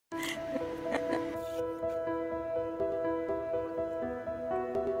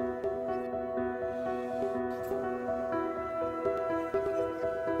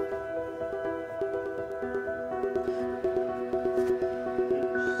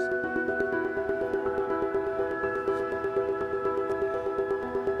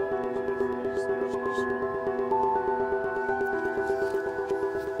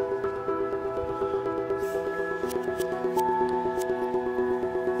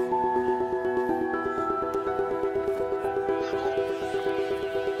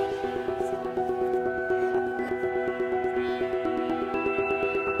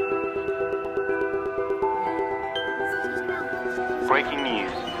breaking news.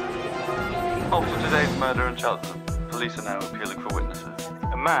 After today's murder in Cheltenham, police are now appealing for witnesses.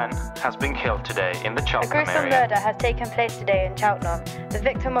 A man has been killed today in the A Cheltenham gruesome area. murder has taken place today in Cheltenham. The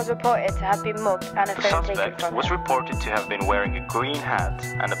victim was reported to have been mugged and a The phone taken suspect from was him. reported to have been wearing a green hat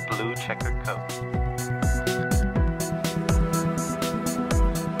and a blue checkered coat.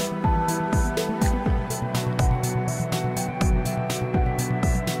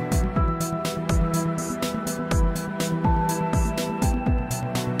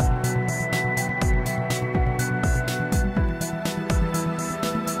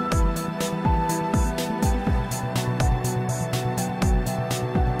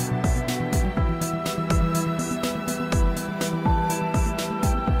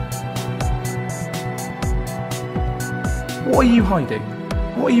 What are you hiding?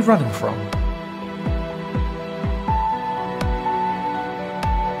 What are you running from?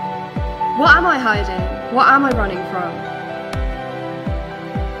 What am I hiding? What am I running from?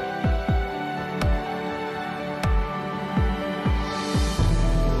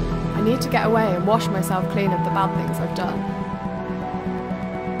 I need to get away and wash myself clean of the bad things I've done.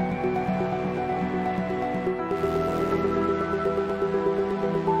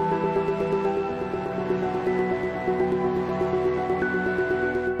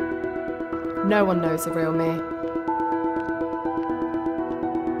 No one knows the real me.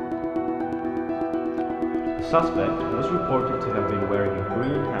 The suspect was reported to have been wearing a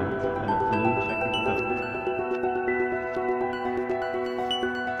green hat and a blue checkered